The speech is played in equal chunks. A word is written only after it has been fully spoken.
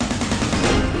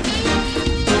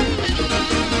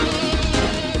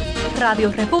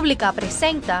Radio República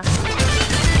presenta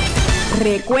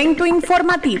Recuento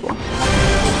Informativo,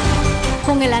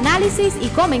 con el análisis y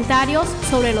comentarios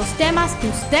sobre los temas que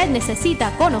usted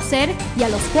necesita conocer y a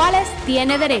los cuales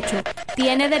tiene derecho.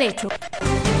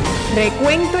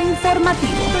 Recuento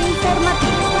Informativo.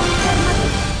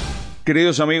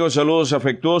 Queridos amigos, saludos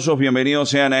afectuosos, bienvenidos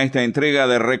sean a esta entrega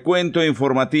de Recuento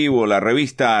Informativo, la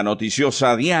revista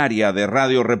noticiosa diaria de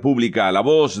Radio República, la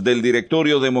voz del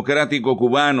Directorio Democrático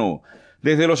Cubano.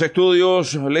 Desde los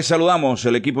estudios les saludamos,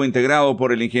 el equipo integrado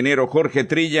por el ingeniero Jorge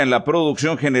Trilla en la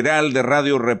producción general de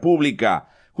Radio República,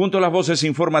 junto a las voces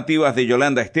informativas de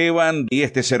Yolanda Esteban y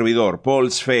este servidor,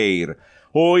 Paul Sfeir.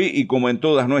 Hoy, y como en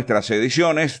todas nuestras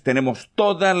ediciones, tenemos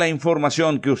toda la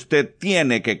información que usted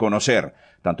tiene que conocer,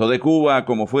 tanto de Cuba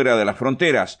como fuera de las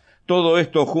fronteras. Todo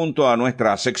esto junto a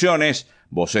nuestras secciones,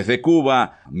 Voces de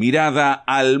Cuba, Mirada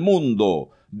al Mundo,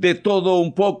 de todo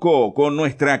un poco con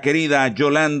nuestra querida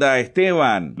Yolanda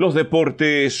Esteban, los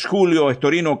deportes, Julio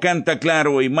Estorino canta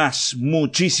claro y más,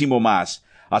 muchísimo más.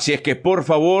 Así es que por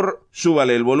favor,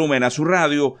 súbale el volumen a su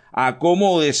radio,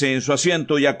 acomódese en su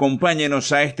asiento y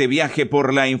acompáñenos a este viaje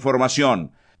por la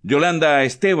información. Yolanda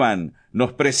Esteban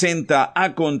nos presenta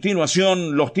a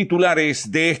continuación los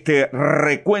titulares de este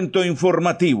recuento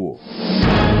informativo.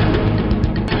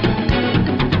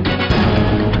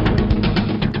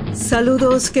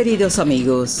 Saludos queridos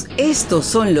amigos, estos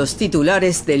son los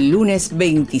titulares del lunes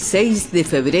 26 de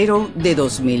febrero de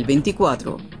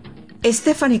 2024.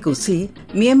 Stephanie Cusy,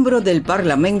 miembro del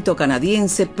Parlamento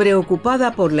canadiense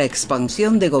preocupada por la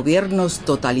expansión de gobiernos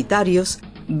totalitarios,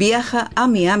 viaja a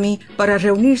Miami para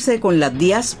reunirse con la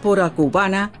diáspora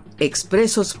cubana,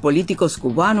 expresos políticos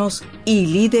cubanos y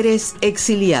líderes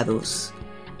exiliados.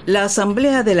 La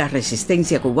Asamblea de la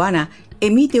Resistencia Cubana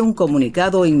emite un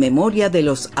comunicado en memoria de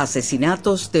los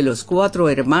asesinatos de los 4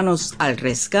 hermanos Al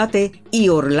Rescate y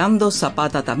Orlando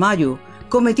Zapata Tamayo,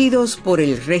 cometidos por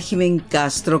el régimen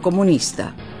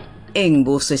castrocomunista. En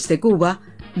Voces de Cuba,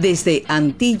 desde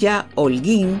Antilla,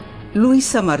 Holguín,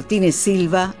 Luisa Martínez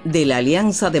Silva, de la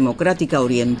Alianza Democrática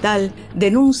Oriental,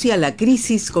 denuncia la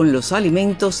crisis con los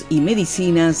alimentos y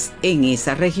medicinas en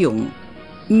esa región.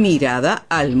 Mirada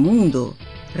al Mundo.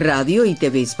 Radio y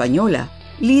TV Española.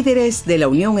 Líderes de la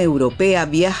Unión Europea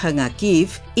viajan a Kiev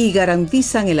y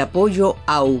garantizan el apoyo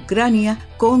a Ucrania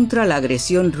contra la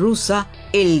agresión rusa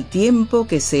el tiempo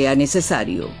que sea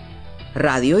necesario.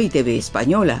 Radio y TV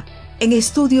Española. En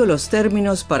estudio los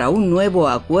términos para un nuevo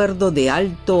acuerdo de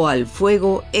alto al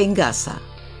fuego en Gaza.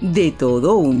 De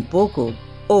todo un poco.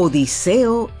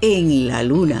 Odiseo en la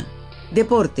luna.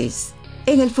 Deportes.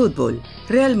 En el fútbol,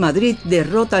 Real Madrid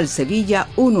derrota al Sevilla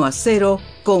 1-0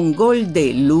 con gol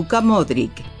de Luka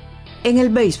Modric. En el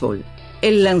béisbol,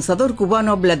 el lanzador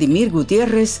cubano Vladimir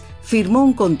Gutiérrez firmó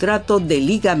un contrato de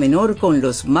Liga Menor con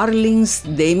los Marlins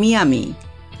de Miami.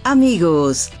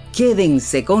 Amigos,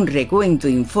 quédense con Recuento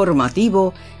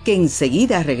Informativo, que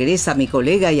enseguida regresa mi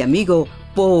colega y amigo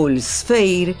Paul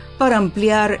Sfeir para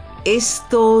ampliar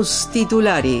estos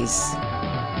titulares.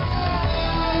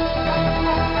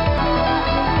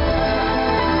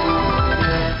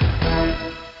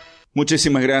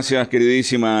 Muchísimas gracias,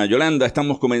 queridísima Yolanda.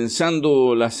 Estamos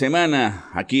comenzando la semana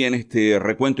aquí en este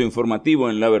recuento informativo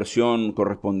en la versión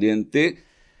correspondiente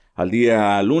al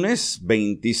día lunes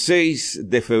 26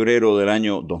 de febrero del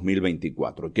año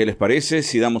 2024. ¿Qué les parece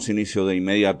si damos inicio de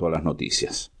inmediato a las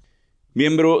noticias?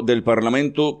 Miembro del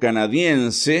Parlamento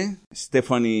canadiense,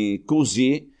 Stephanie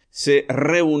Cusy, se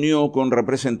reunió con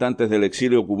representantes del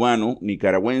exilio cubano,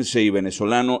 nicaragüense y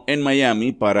venezolano en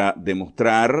Miami para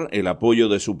demostrar el apoyo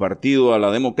de su partido a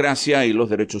la democracia y los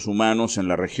derechos humanos en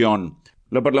la región.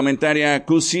 La parlamentaria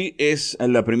Cusy es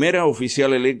la primera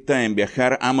oficial electa en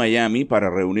viajar a Miami para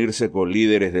reunirse con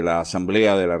líderes de la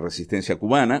Asamblea de la Resistencia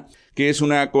Cubana, que es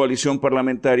una coalición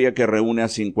parlamentaria que reúne a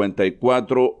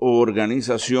 54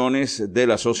 organizaciones de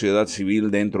la sociedad civil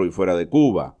dentro y fuera de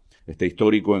Cuba. Este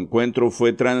histórico encuentro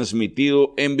fue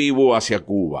transmitido en vivo hacia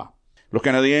Cuba. Los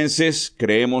canadienses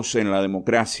creemos en la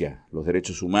democracia, los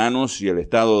derechos humanos y el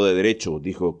Estado de Derecho,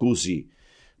 dijo Cusy.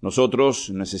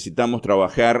 Nosotros necesitamos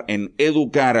trabajar en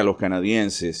educar a los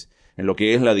canadienses en lo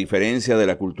que es la diferencia de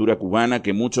la cultura cubana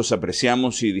que muchos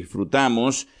apreciamos y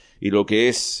disfrutamos y lo que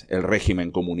es el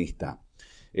régimen comunista.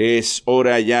 Es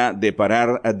hora ya de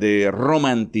parar de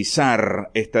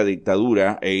romantizar esta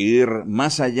dictadura e ir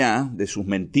más allá de sus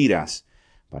mentiras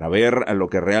para ver lo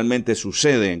que realmente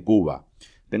sucede en Cuba.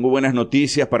 Tengo buenas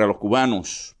noticias para los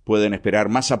cubanos. Pueden esperar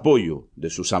más apoyo de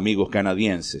sus amigos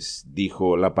canadienses,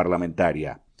 dijo la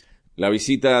parlamentaria. La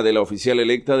visita de la oficial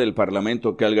electa del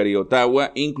Parlamento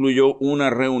Calgary-Ottawa incluyó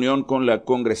una reunión con la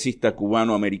congresista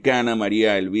cubano-americana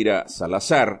María Elvira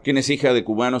Salazar, quien es hija de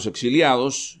cubanos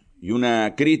exiliados, y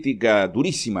una crítica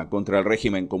durísima contra el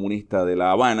régimen comunista de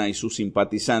La Habana y sus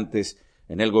simpatizantes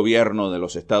en el gobierno de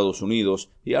los Estados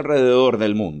Unidos y alrededor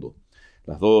del mundo.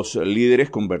 Las dos líderes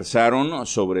conversaron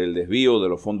sobre el desvío de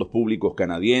los fondos públicos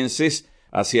canadienses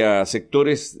hacia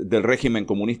sectores del régimen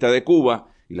comunista de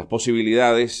Cuba y las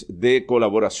posibilidades de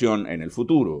colaboración en el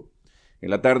futuro. En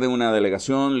la tarde, una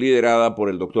delegación liderada por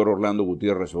el doctor Orlando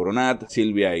Gutiérrez Boronat,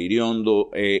 Silvia Iriondo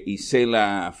e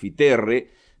Isela Fiterre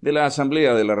de la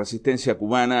Asamblea de la Resistencia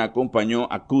Cubana acompañó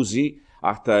a Cusi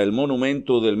hasta el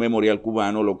monumento del Memorial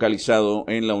Cubano localizado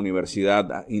en la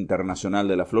Universidad Internacional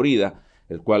de la Florida,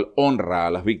 el cual honra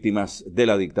a las víctimas de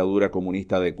la dictadura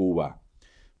comunista de Cuba.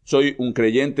 Soy un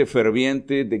creyente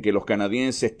ferviente de que los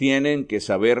canadienses tienen que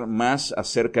saber más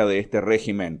acerca de este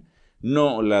régimen,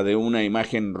 no la de una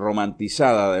imagen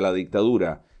romantizada de la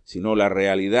dictadura, sino la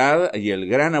realidad y el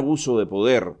gran abuso de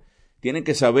poder. Tienen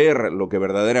que saber lo que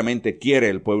verdaderamente quiere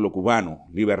el pueblo cubano,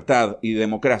 libertad y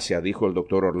democracia, dijo el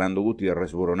doctor Orlando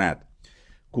Gutiérrez Boronat.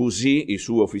 Cusi y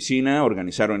su oficina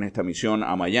organizaron esta misión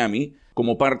a Miami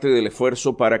como parte del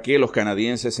esfuerzo para que los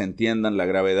canadienses entiendan la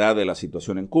gravedad de la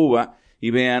situación en Cuba y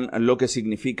vean lo que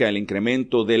significa el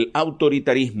incremento del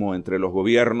autoritarismo entre los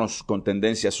gobiernos con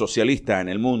tendencia socialista en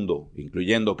el mundo,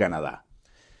 incluyendo Canadá.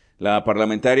 La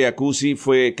parlamentaria Cusi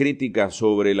fue crítica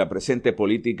sobre la presente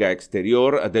política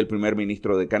exterior del primer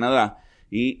ministro de Canadá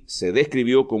y se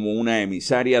describió como una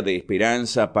emisaria de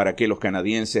esperanza para que los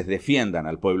canadienses defiendan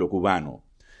al pueblo cubano.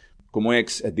 Como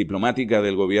ex diplomática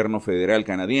del gobierno federal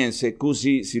canadiense,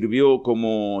 Cusi sirvió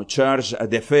como charge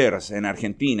d'affaires en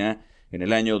Argentina en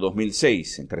el año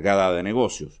 2006, encargada de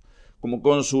negocios, como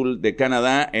cónsul de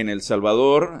Canadá en El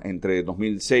Salvador entre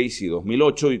 2006 y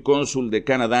 2008 y cónsul de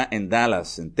Canadá en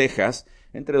Dallas, en Texas,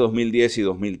 entre 2010 y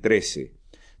 2013.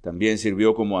 También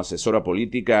sirvió como asesora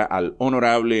política al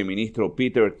honorable ministro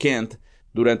Peter Kent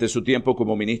durante su tiempo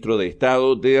como ministro de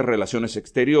Estado de Relaciones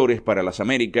Exteriores para las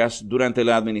Américas durante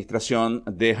la administración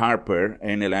de Harper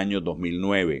en el año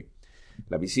 2009.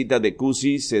 La visita de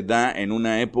Cusi se da en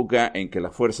una época en que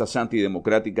las fuerzas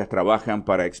antidemocráticas trabajan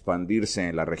para expandirse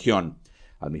en la región.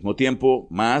 Al mismo tiempo,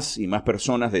 más y más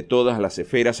personas de todas las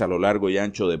esferas a lo largo y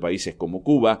ancho de países como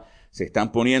Cuba se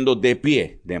están poniendo de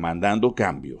pie, demandando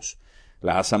cambios.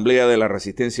 La Asamblea de la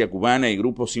Resistencia Cubana y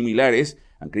grupos similares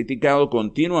han criticado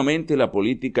continuamente la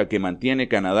política que mantiene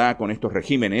Canadá con estos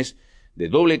regímenes de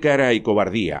doble cara y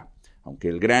cobardía. Aunque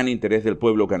el gran interés del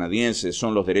pueblo canadiense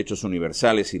son los derechos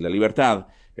universales y la libertad,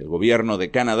 el gobierno de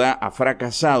Canadá ha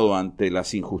fracasado ante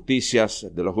las injusticias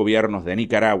de los gobiernos de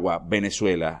Nicaragua,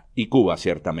 Venezuela y Cuba,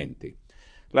 ciertamente.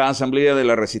 La Asamblea de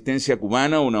la Resistencia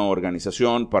Cubana, una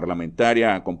organización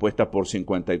parlamentaria compuesta por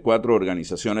 54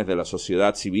 organizaciones de la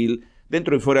sociedad civil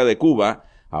dentro y fuera de Cuba,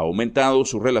 ha aumentado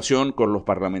su relación con los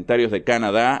parlamentarios de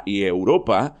Canadá y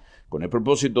Europa con el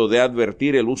propósito de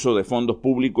advertir el uso de fondos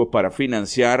públicos para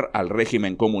financiar al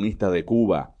régimen comunista de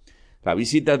Cuba. La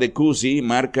visita de Cusi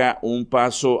marca un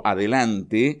paso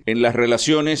adelante en las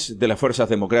relaciones de las fuerzas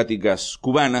democráticas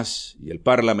cubanas y el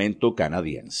Parlamento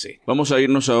canadiense. Vamos a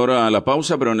irnos ahora a la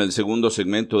pausa, pero en el segundo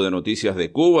segmento de Noticias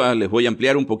de Cuba les voy a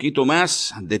ampliar un poquito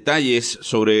más detalles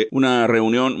sobre una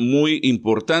reunión muy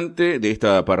importante de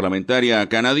esta parlamentaria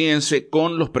canadiense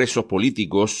con los presos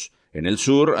políticos en el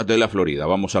sur de la Florida.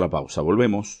 Vamos a la pausa,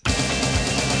 volvemos.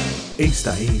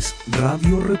 Esta es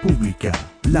Radio República,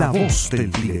 la voz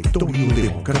del Directorio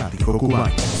Democrático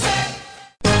Cubano.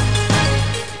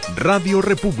 Radio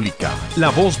República, la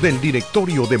voz del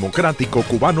Directorio Democrático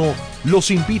Cubano,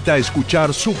 los invita a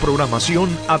escuchar su programación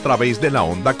a través de la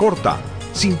onda corta.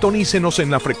 Sintonícenos en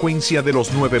la frecuencia de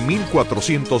los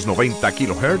 9.490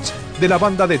 kHz de la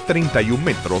banda de 31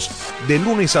 metros, de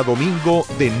lunes a domingo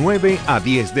de 9 a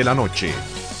 10 de la noche.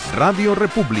 Radio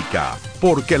República,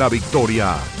 porque la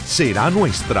victoria será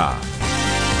nuestra.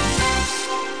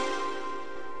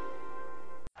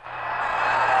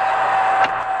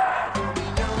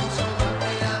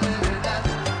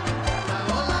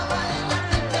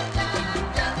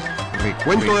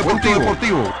 Recuento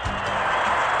Deportivo.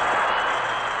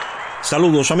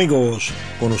 Saludos amigos,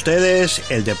 con ustedes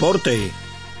el deporte.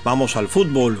 Vamos al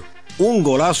fútbol. Un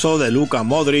golazo de Luka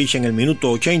Modric en el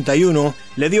minuto 81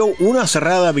 le dio una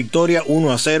cerrada victoria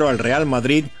 1-0 al Real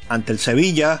Madrid ante el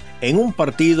Sevilla en un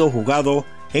partido jugado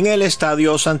en el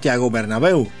Estadio Santiago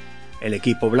Bernabéu. El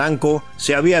equipo blanco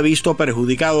se había visto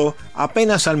perjudicado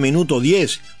apenas al minuto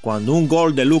 10 cuando un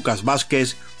gol de Lucas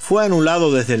Vázquez fue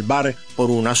anulado desde el VAR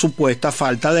por una supuesta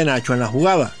falta de Nacho en la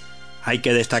jugada. Hay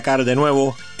que destacar de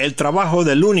nuevo el trabajo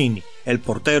de Lunin, el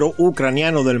portero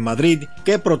ucraniano del Madrid,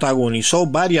 que protagonizó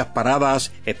varias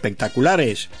paradas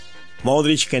espectaculares.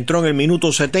 Modric, que entró en el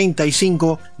minuto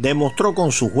 75, demostró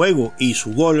con su juego y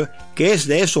su gol que es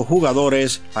de esos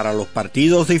jugadores para los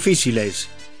partidos difíciles.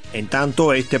 En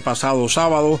tanto, este pasado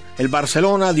sábado, el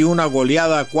Barcelona dio una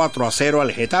goleada 4-0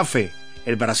 al Getafe.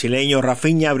 El brasileño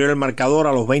Rafinha abrió el marcador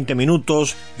a los 20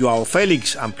 minutos, Joao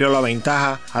Félix amplió la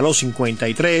ventaja a los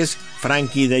 53,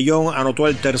 Frenkie de Jong anotó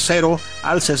el tercero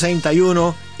al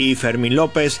 61 y Fermín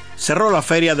López cerró la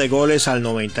feria de goles al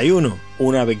 91.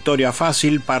 Una victoria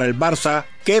fácil para el Barça,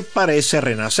 que parece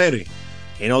renacer.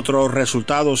 En otros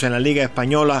resultados en la Liga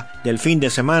Española del fin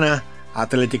de semana,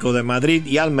 Atlético de Madrid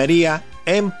y Almería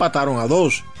empataron a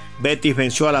 2. Betis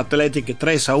venció al Athletic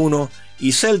 3-1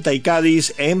 y Celta y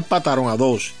Cádiz empataron a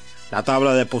 2. La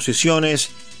tabla de posiciones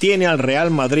tiene al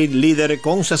Real Madrid líder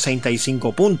con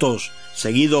 65 puntos,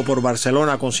 seguido por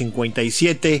Barcelona con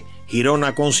 57,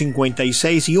 Girona con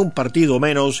 56 y un partido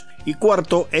menos, y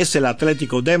cuarto es el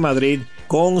Atlético de Madrid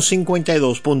con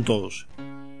 52 puntos.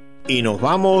 Y nos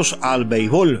vamos al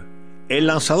béisbol. El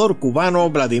lanzador cubano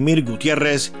Vladimir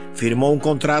Gutiérrez firmó un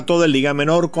contrato de Liga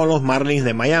Menor con los Marlins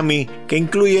de Miami que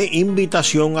incluye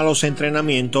invitación a los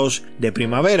entrenamientos de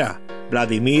primavera.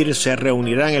 Vladimir se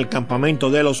reunirá en el campamento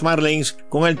de los Marlins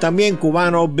con el también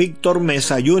cubano Víctor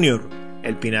Mesa Jr.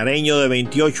 El pinareño de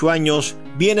 28 años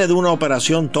viene de una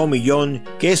operación Tommy John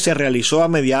que se realizó a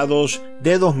mediados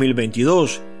de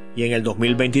 2022 y en el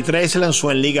 2023 se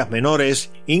lanzó en ligas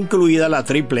menores, incluida la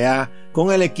AAA,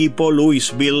 con el equipo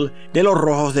Louisville de los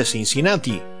Rojos de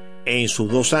Cincinnati. En sus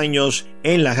 2 años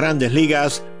en las grandes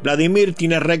ligas, Vladimir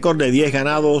tiene récord de 10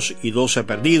 ganados y 12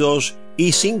 perdidos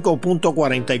y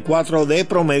 5.44 de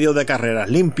promedio de carreras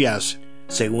limpias.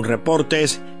 Según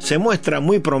reportes, se muestra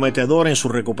muy prometedor en su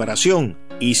recuperación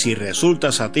y si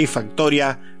resulta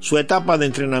satisfactoria, su etapa de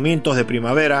entrenamientos de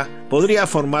primavera podría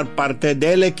formar parte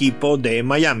del equipo de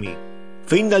Miami.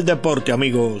 Fin del deporte,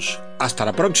 amigos. Hasta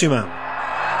la próxima.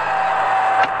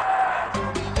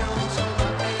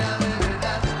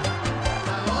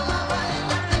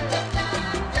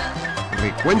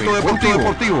 Recuento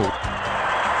Deportivo.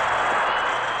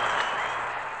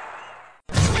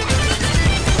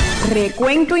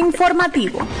 Recuento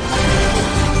Informativo.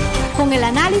 Con el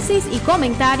análisis y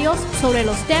comentarios sobre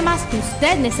los temas que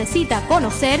usted necesita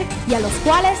conocer y a los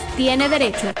cuales tiene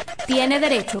derecho.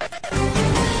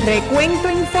 Recuento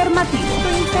Informativo.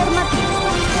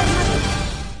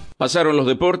 Pasaron los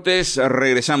deportes,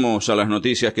 regresamos a las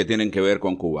noticias que tienen que ver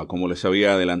con Cuba. Como les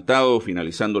había adelantado,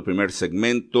 finalizando el primer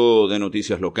segmento de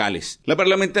noticias locales. La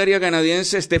parlamentaria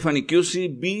canadiense Stephanie Cusey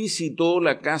visitó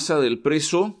la casa del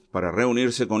preso para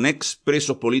reunirse con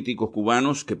expresos políticos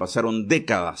cubanos que pasaron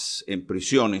décadas en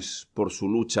prisiones por su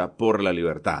lucha por la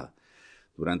libertad.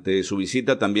 Durante su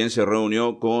visita también se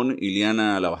reunió con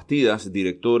Iliana Labastidas,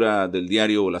 directora del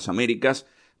diario Las Américas,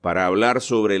 para hablar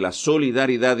sobre la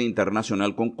solidaridad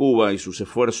internacional con Cuba y sus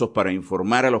esfuerzos para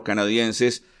informar a los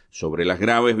canadienses sobre las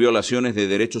graves violaciones de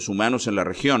derechos humanos en la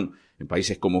región, en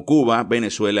países como Cuba,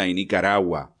 Venezuela y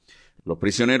Nicaragua. Los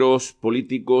prisioneros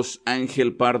políticos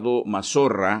Ángel Pardo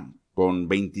Mazorra, con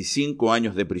 25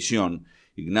 años de prisión,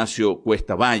 Ignacio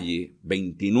Cuesta Valle,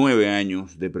 29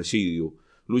 años de presidio,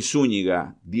 Luis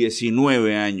Zúñiga,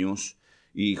 19 años,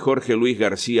 y Jorge Luis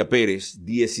García Pérez,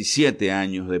 17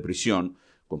 años de prisión,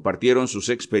 compartieron sus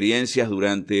experiencias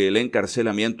durante el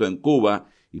encarcelamiento en Cuba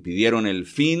y pidieron el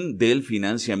fin del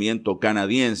financiamiento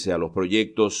canadiense a los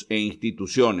proyectos e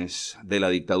instituciones de la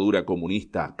dictadura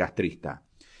comunista castrista.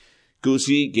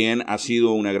 Cusey, quien ha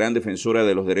sido una gran defensora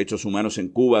de los derechos humanos en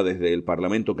Cuba desde el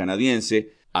Parlamento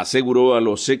canadiense, aseguró a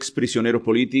los exprisioneros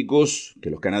políticos que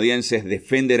los canadienses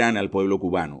defenderán al pueblo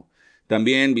cubano.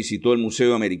 También visitó el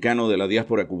Museo Americano de la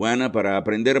Diáspora Cubana para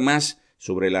aprender más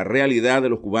sobre la realidad de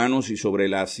los cubanos y sobre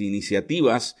las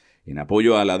iniciativas en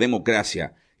apoyo a la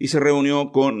democracia, y se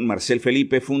reunió con Marcel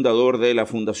Felipe, fundador de la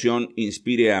Fundación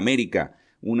Inspire América,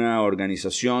 una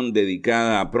organización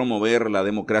dedicada a promover la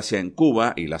democracia en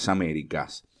Cuba y las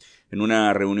Américas. En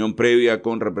una reunión previa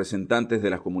con representantes de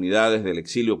las comunidades del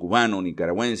exilio cubano,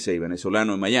 nicaragüense y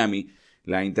venezolano en Miami,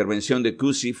 la intervención de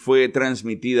Cusey fue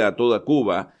transmitida a toda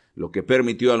Cuba, lo que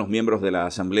permitió a los miembros de la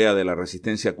Asamblea de la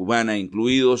Resistencia Cubana,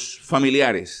 incluidos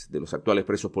familiares de los actuales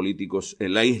presos políticos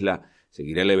en la isla,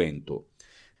 seguir el evento.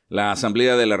 La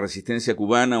Asamblea de la Resistencia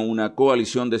Cubana, una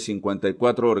coalición de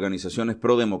 54 organizaciones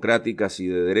prodemocráticas y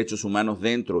de derechos humanos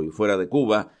dentro y fuera de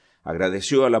Cuba,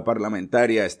 agradeció a la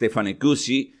parlamentaria Stephanie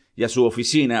Cusey y a su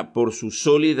oficina por su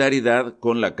solidaridad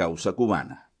con la causa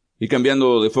cubana. Y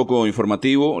cambiando de foco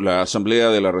informativo, la Asamblea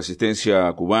de la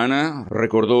Resistencia Cubana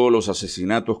recordó los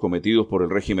asesinatos cometidos por el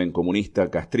régimen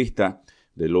comunista castrista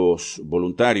de los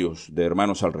voluntarios de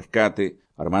Hermanos al Rescate,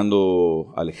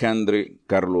 Armando Alejandre,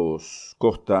 Carlos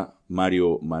Costa,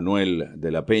 Mario Manuel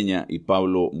de la Peña y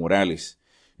Pablo Morales,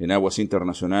 en aguas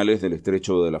internacionales del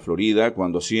estrecho de la Florida,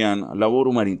 cuando hacían labor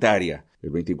humanitaria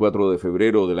el 24 de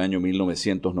febrero del año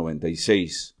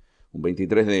 1996. Un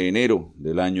 23 de enero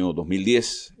del año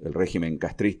 2010, el régimen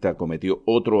castrista cometió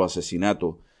otro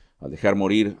asesinato al dejar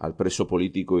morir al preso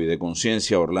político y de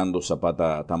conciencia Orlando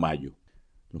Zapata Tamayo.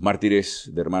 Los mártires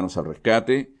de Hermanos al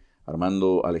Rescate,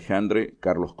 Armando Alejandre,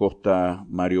 Carlos Costa,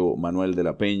 Mario Manuel de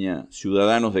la Peña,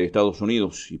 ciudadanos de Estados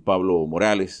Unidos, y Pablo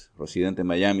Morales, residente en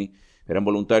Miami, eran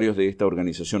voluntarios de esta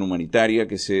organización humanitaria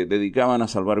que se dedicaban a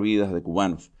salvar vidas de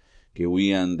cubanos que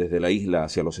huían desde la isla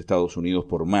hacia los Estados Unidos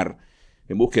por mar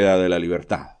en búsqueda de la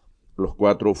libertad. Los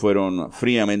 4 fueron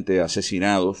fríamente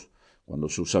asesinados cuando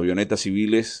sus avionetas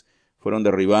civiles fueron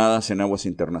derribadas en aguas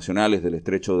internacionales del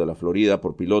estrecho de la Florida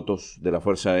por pilotos de la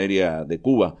Fuerza Aérea de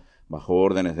Cuba bajo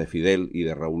órdenes de Fidel y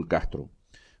de Raúl Castro.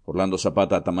 Orlando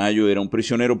Zapata Tamayo era un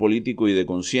prisionero político y de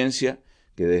conciencia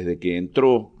que desde que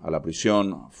entró a la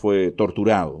prisión fue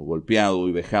torturado, golpeado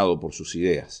y vejado por sus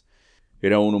ideas.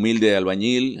 Era un humilde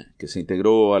albañil que se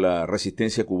integró a la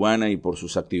resistencia cubana y por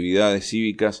sus actividades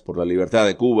cívicas por la libertad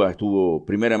de Cuba estuvo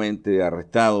primeramente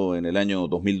arrestado en el año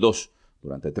 2002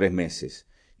 durante 3 meses.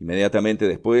 Inmediatamente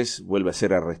después vuelve a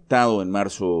ser arrestado en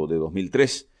marzo de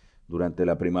 2003 durante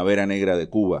la Primavera Negra de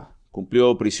Cuba.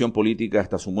 Cumplió prisión política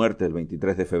hasta su muerte el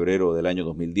 23 de febrero del año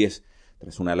 2010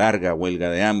 tras una larga huelga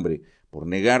de hambre por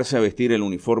negarse a vestir el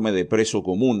uniforme de preso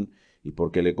común y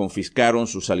porque le confiscaron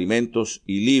sus alimentos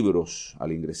y libros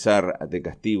al ingresar de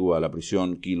castigo a la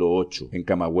prisión Kilo 8 en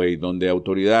Camagüey, donde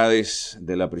autoridades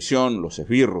de la prisión, los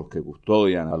esbirros que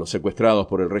custodian a los secuestrados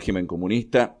por el régimen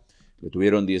comunista, le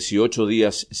tuvieron 18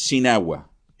 días sin agua,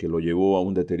 que lo llevó a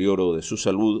un deterioro de su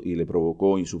salud y le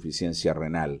provocó insuficiencia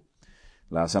renal.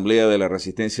 La Asamblea de la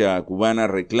Resistencia Cubana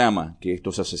reclama que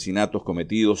estos asesinatos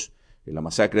cometidos en la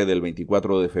masacre del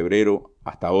 24 de febrero,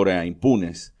 hasta ahora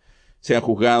impunes, sean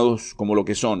juzgados como lo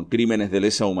que son, crímenes de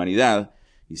lesa humanidad,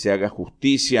 y se haga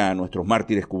justicia a nuestros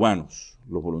mártires cubanos,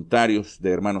 los voluntarios de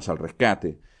Hermanos al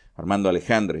Rescate, Armando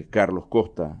Alejandre, Carlos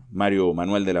Costa, Mario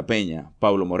Manuel de la Peña,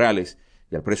 Pablo Morales,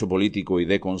 y al preso político y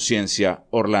de conciencia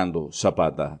Orlando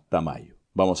Zapata Tamayo.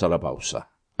 Vamos a la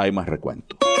pausa. Hay más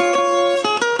recuento.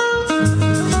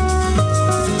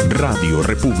 Radio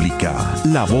República,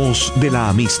 la voz de la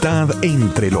amistad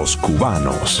entre los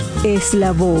cubanos. Es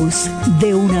la voz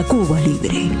de una Cuba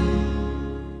libre.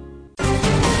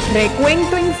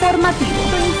 Recuento informativo.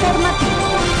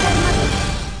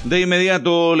 De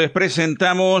inmediato les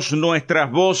presentamos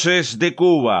nuestras voces de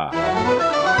Cuba.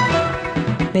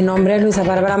 Mi nombre es Luisa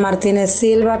Bárbara Martínez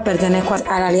Silva, pertenezco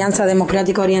a la Alianza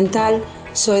Democrática Oriental,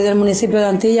 soy del municipio de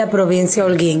Antilla, provincia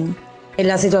de Holguín.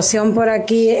 La situación por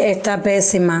aquí está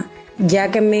pésima,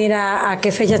 ya que mira a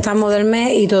qué fecha estamos del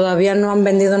mes y todavía no han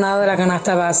vendido nada de la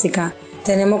canasta básica.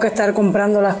 Tenemos que estar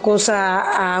comprando las cosas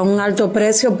a un alto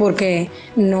precio porque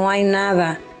no hay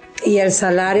nada. Y el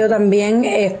salario también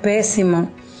es pésimo.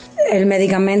 El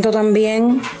medicamento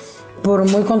también, por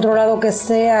muy controlado que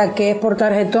sea, que es por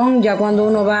tarjetón, ya cuando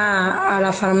uno va a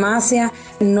la farmacia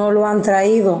no lo han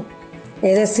traído.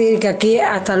 Es decir, que aquí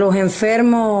hasta los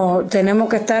enfermos tenemos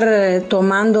que estar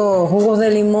tomando jugos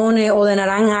de limones o de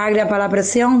naranja agria para la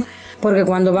presión, porque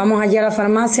cuando vamos allí a la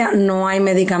farmacia no hay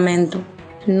medicamento.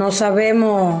 No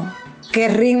sabemos qué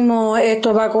ritmo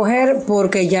esto va a coger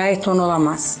porque ya esto no da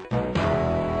más.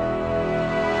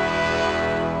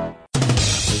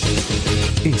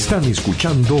 Están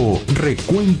escuchando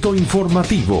Recuento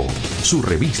Informativo, su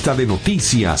revista de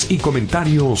noticias y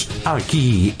comentarios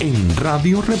aquí en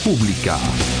Radio República.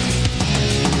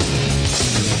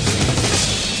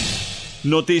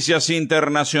 Noticias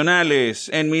internacionales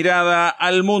en Mirada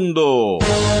al Mundo.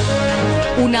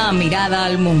 Una mirada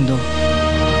al mundo.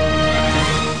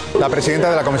 La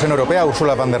presidenta de la Comisión Europea,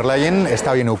 Ursula von der Leyen,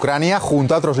 está hoy en Ucrania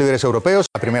junto a otros líderes europeos.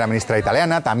 La primera ministra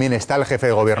italiana, también está el jefe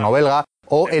de gobierno belga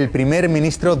o el primer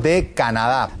ministro de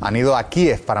Canadá. Han ido a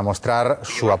Kiev para mostrar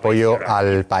su apoyo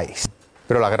al país.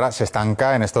 Pero la guerra se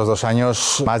estanca. En estos 2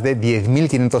 años más de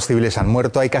 10.500 civiles han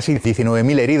muerto, hay casi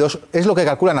 19.000 heridos. Es lo que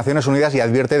calcula Naciones Unidas y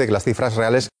advierte de que las cifras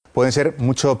reales pueden ser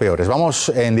mucho peores. Vamos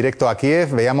en directo a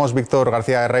Kiev. Veamos Víctor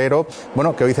García Herrero,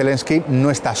 que hoy Zelensky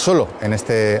no está solo en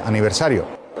este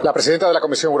aniversario. La presidenta de la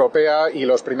Comisión Europea y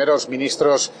los primeros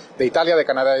ministros de Italia, de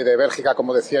Canadá y de Bélgica,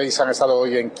 como decíais, han estado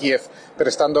hoy en Kiev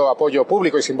prestando apoyo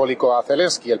público y simbólico a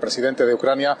Zelensky. El presidente de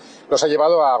Ucrania los ha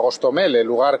llevado a Gostomel, el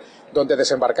lugar donde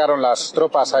desembarcaron las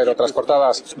tropas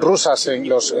aerotransportadas rusas en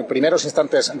los primeros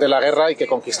instantes de la guerra y que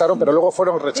conquistaron, pero luego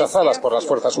fueron rechazadas por las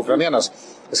fuerzas ucranianas.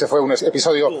 Ese fue un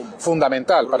episodio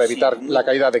fundamental para evitar la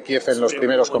caída de Kiev en los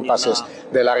primeros compases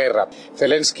de la guerra.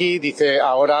 Zelensky dice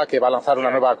ahora que va a lanzar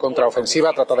una nueva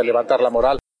contraofensiva, trata de levantar la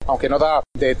moral, aunque no da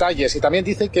detalles, y también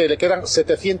dice que le quedan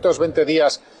 720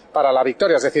 días para la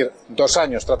victoria, es decir, 2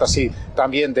 años. Trata así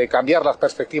también de cambiar las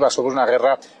perspectivas sobre una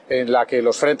guerra en la que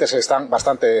los frentes están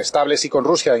bastante estables y con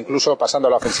Rusia incluso pasando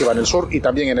a la ofensiva en el sur y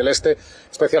también en el este,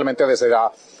 especialmente desde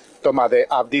la toma de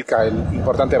Avdiivka, el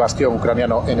importante bastión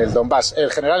ucraniano en el Donbass.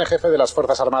 El general en jefe de las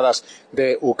Fuerzas Armadas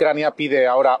de Ucrania pide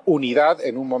ahora unidad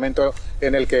en un momento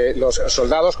en el que los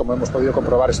soldados, como hemos podido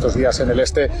comprobar estos días en el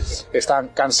este, están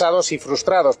cansados y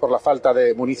frustrados por la falta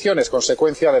de municiones,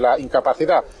 consecuencia de la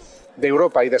incapacidad de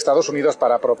Europa y de Estados Unidos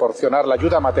para proporcionar la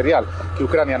ayuda material que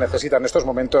Ucrania necesita en estos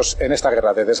momentos en esta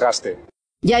guerra de desgaste.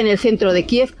 Ya en el centro de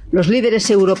Kiev, los líderes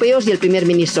europeos y el primer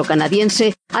ministro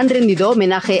canadiense han rendido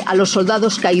homenaje a los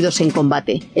soldados caídos en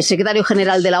combate. El secretario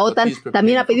general de la OTAN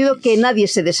también ha pedido que nadie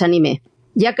se desanime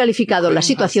y ha calificado la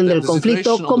situación del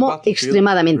conflicto como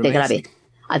extremadamente grave,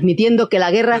 admitiendo que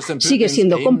la guerra sigue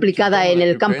siendo complicada en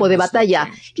el campo de batalla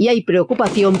y hay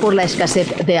preocupación por la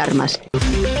escasez de armas.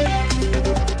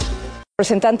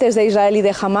 Representantes de Israel y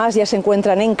de Hamás ya se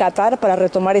encuentran en Qatar para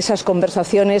retomar esas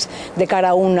conversaciones de cara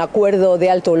a un acuerdo de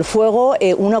alto el fuego,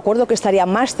 un acuerdo que estaría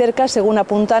más cerca, según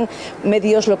apuntan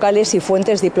medios locales y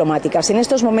fuentes diplomáticas. En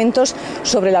estos momentos,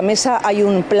 sobre la mesa hay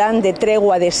un plan de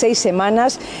tregua de 6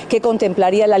 semanas que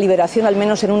contemplaría la liberación, al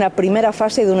menos en una primera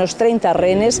fase, de unos 30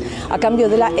 rehenes, a cambio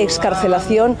de la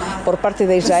excarcelación por parte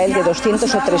de Israel de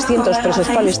 200 o 300 presos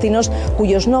palestinos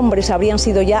cuyos nombres habrían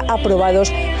sido ya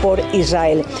aprobados por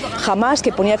Israel. Hamás,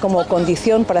 que ponía como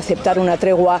condición para aceptar una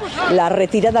tregua la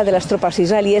retirada de las tropas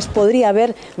israelíes, podría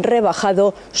haber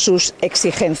rebajado sus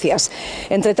exigencias.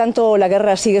 Entre tanto, la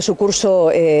guerra sigue su curso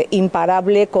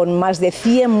imparable, con más de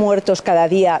 100 muertos cada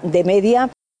día de media.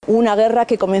 Una guerra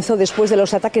que comenzó después de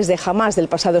los ataques de Hamás del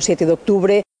pasado 7 de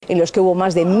octubre, en los que hubo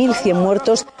más de 1.100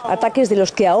 muertos, ataques de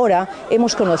los que ahora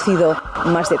hemos conocido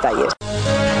más detalles.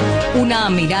 Una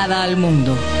mirada al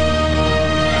mundo.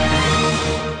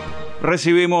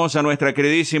 Recibimos a nuestra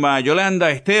queridísima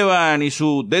Yolanda Esteban y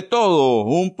su De Todo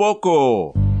Un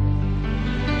Poco.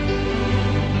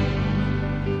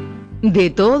 De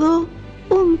todo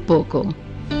un poco.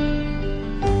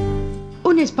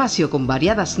 Un espacio con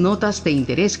variadas notas de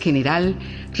interés general,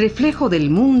 reflejo del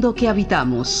mundo que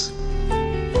habitamos.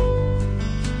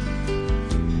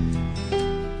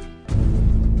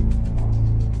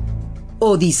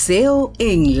 Odiseo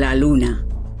en la Luna.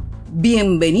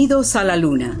 Bienvenidos a la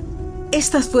Luna.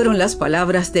 Estas fueron las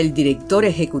palabras del director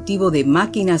ejecutivo de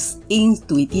máquinas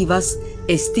intuitivas,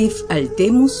 Steve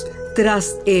Altemus,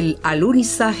 tras el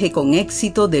alunizaje con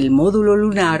éxito del módulo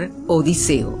lunar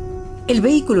Odiseo. El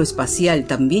vehículo espacial,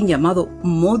 también llamado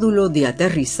módulo de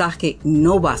aterrizaje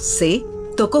Nova-C,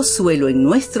 tocó suelo en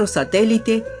nuestro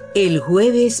satélite el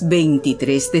jueves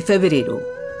 23 de febrero.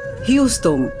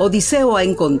 Houston, Odiseo ha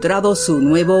encontrado su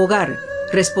nuevo hogar,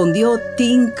 respondió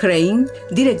Tim Crane,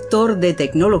 director de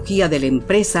tecnología de la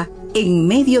empresa, en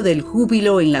medio del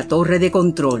júbilo en la torre de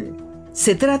control.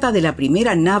 Se trata de la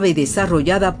primera nave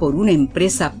desarrollada por una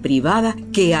empresa privada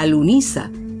que aluniza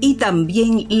y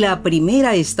también la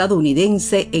primera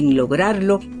estadounidense en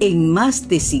lograrlo en más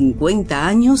de 50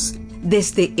 años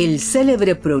desde el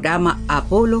célebre programa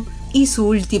Apolo y su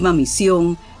última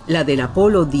misión, la del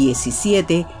Apolo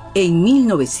 17, en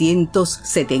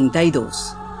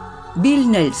 1972.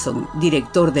 Bill Nelson,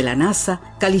 director de la NASA,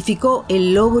 calificó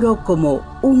el logro como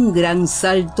un gran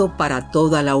salto para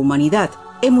toda la humanidad,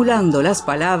 emulando las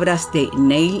palabras de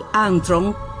Neil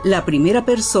Armstrong, la primera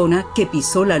persona que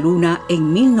pisó la Luna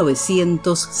en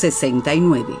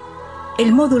 1969.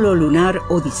 El módulo lunar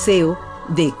Odiseo,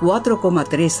 de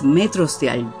 4,3 metros de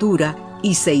altura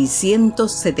y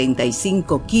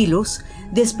 675 kilos,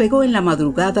 despegó en la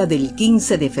madrugada del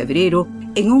 15 de febrero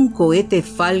en un cohete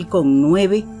Falcon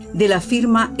 9 de la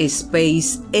firma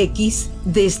SpaceX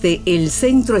desde el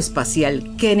Centro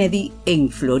Espacial Kennedy en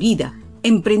Florida,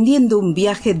 emprendiendo un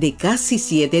viaje de casi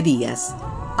 7 días.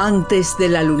 Antes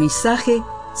del alunizaje,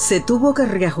 se tuvo que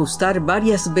reajustar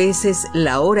varias veces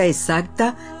la hora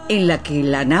exacta en la que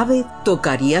la nave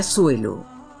tocaría suelo.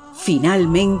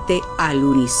 Finalmente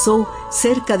alunizó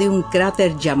cerca de un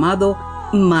cráter llamado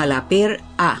Malaper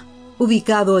A,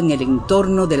 ubicado en el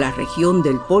entorno de la región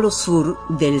del polo sur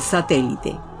del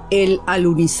satélite. El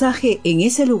alunizaje en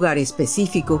ese lugar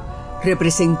específico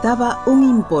representaba un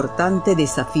importante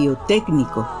desafío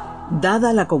técnico,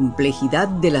 dada la complejidad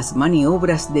de las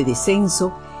maniobras de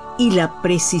descenso y la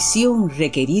precisión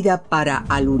requerida para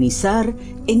alunizar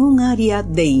en un área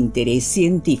de interés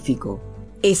científico.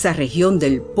 Esa región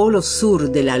del polo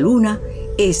sur de la Luna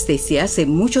es desde hace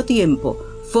mucho tiempo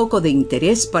foco de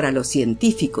interés para los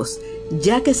científicos,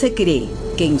 ya que se cree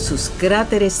que en sus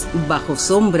cráteres bajo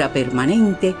sombra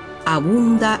permanente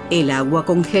abunda el agua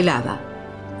congelada.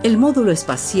 El módulo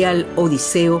espacial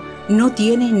Odiseo no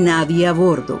tiene nadie a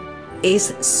bordo,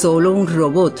 es solo un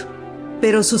robot,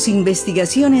 pero sus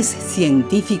investigaciones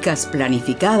científicas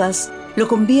planificadas lo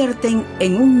convierten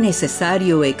en un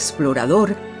necesario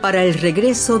explorador para el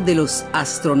regreso de los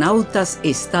astronautas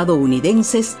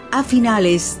estadounidenses a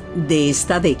finales de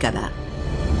esta década.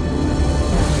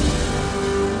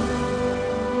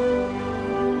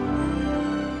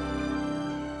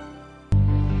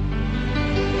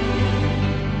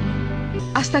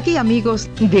 Hasta aquí, amigos,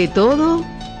 de todo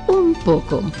un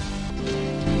poco.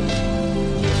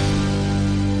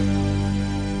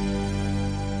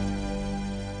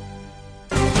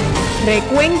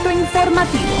 Recuento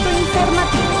informativo.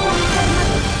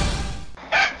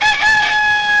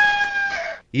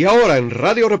 Y ahora en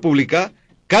Radio República,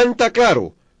 Canta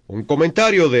Claro, un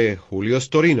comentario de Julio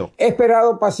Storino. He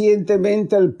esperado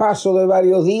pacientemente el paso de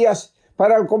varios días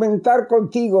para al comentar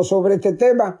contigo sobre este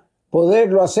tema,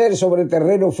 poderlo hacer sobre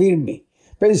terreno firme,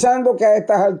 pensando que a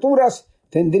estas alturas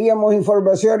tendríamos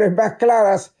informaciones más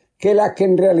claras que las que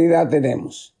en realidad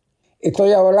tenemos.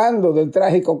 Estoy hablando del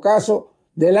trágico caso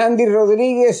de Landy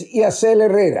Rodríguez y Acel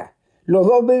Herrera, los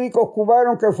dos médicos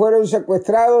cubanos que fueron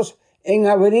secuestrados en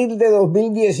abril de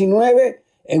 2019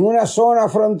 en una zona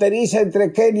fronteriza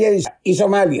entre Kenia y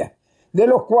Somalia, de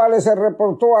los cuales se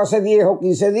reportó hace 10 o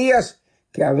 15 días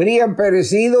que habrían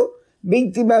perecido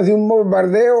víctimas de un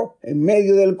bombardeo en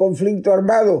medio del conflicto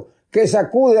armado que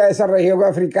sacude a esa región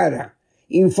africana.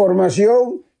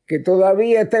 Información que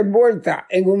todavía está envuelta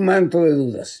en un manto de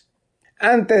dudas.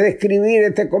 Antes de escribir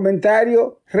este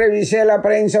comentario, revisé la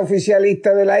prensa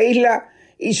oficialista de la isla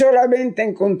y solamente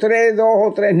encontré 2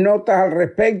 o 3 notas al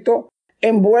respecto,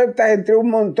 envueltas entre un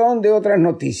montón de otras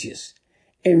noticias.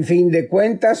 En fin de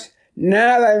cuentas,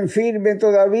 nada en firme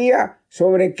todavía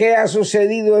sobre qué ha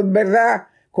sucedido en verdad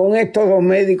con estos dos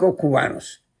médicos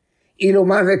cubanos. Y lo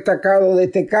más destacado de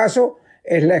este caso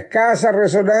es la escasa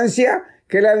resonancia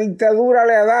que la dictadura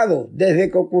le ha dado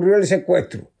desde que ocurrió el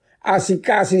secuestro, hace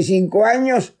casi 5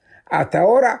 años hasta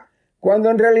ahora, cuando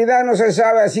en realidad no se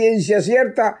sabe a ciencia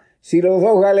cierta si los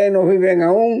dos galenos viven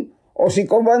aún o si,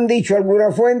 como han dicho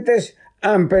algunas fuentes,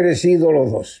 han perecido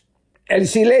los dos. El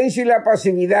silencio y la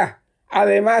pasividad,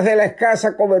 además de la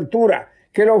escasa cobertura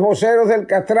que los voceros del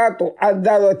castrato han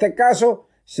dado a este caso,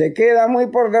 se queda muy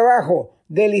por debajo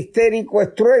del histérico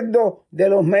estruendo de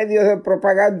los medios de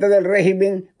propaganda del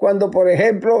régimen cuando, por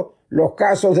ejemplo, los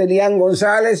casos de Lian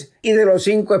González y de los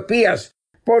 5 espías,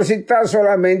 por citar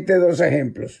solamente 2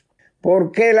 ejemplos.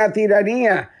 ¿Por qué la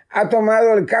tiranía ha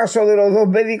tomado el caso de los 2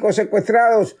 médicos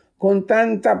secuestrados con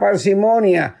tanta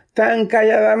parsimonia, tan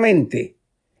calladamente?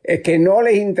 ¿Es que no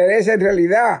les interesa en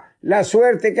realidad la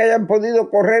suerte que hayan podido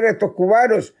correr estos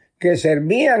cubanos que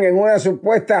servían en una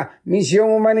supuesta misión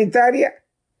humanitaria?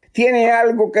 ¿Tiene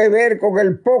algo que ver con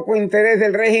el poco interés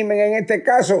del régimen en este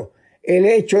caso el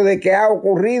hecho de que ha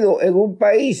ocurrido en un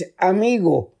país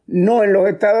amigo, no en los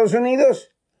Estados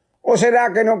Unidos? ¿O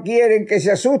será que no quieren que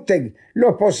se asusten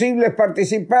los posibles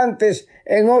participantes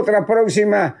en otra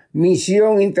próxima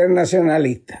misión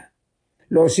internacionalista?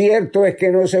 Lo cierto es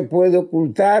que no se puede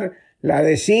ocultar la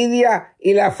desidia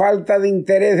y la falta de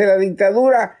interés de la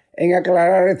dictadura en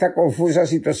aclarar esta confusa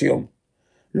situación.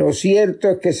 Lo cierto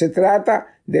es que se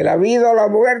trata de la vida o la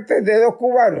muerte de 2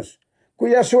 cubanos,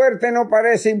 cuya suerte no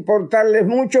parece importarles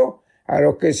mucho a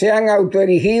los que se han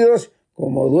autoerigidos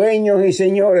como dueños y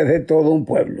señores de todo un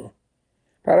pueblo.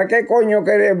 ¿Para qué coño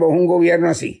queremos un gobierno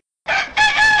así?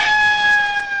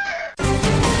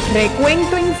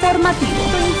 Recuento informativo.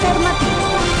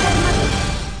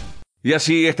 Y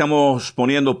así estamos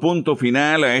poniendo punto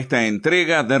final a esta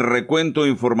entrega de Recuento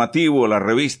Informativo, la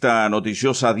revista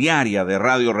noticiosa diaria de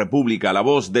Radio República, la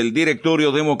voz del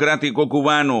Directorio Democrático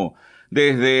Cubano.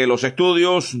 Desde los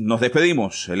estudios nos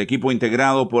despedimos, el equipo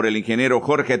integrado por el ingeniero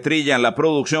Jorge Trilla en la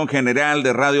producción general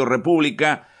de Radio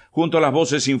República, junto a las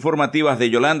voces informativas de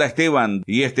Yolanda Esteban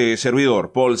y este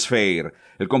servidor, Paul Sfeir.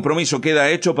 El compromiso queda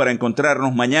hecho para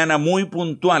encontrarnos mañana muy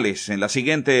puntuales en la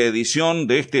siguiente edición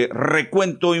de este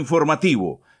Recuento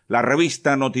Informativo, la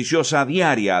revista noticiosa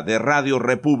diaria de Radio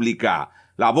República,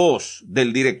 la voz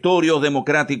del Directorio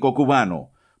Democrático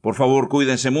Cubano. Por favor,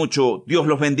 cuídense mucho. Dios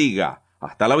los bendiga.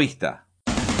 Hasta la vista.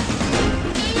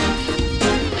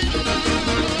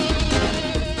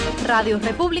 Radio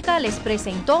República les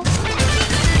presentó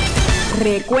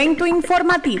Recuento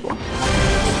Informativo,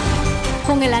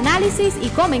 con el análisis y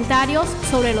comentarios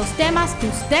sobre los temas que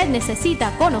usted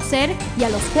necesita conocer y a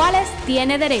los cuales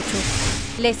tiene derecho.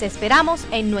 Les esperamos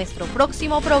en nuestro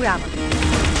próximo programa.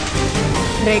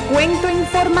 Recuento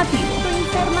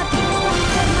Informativo.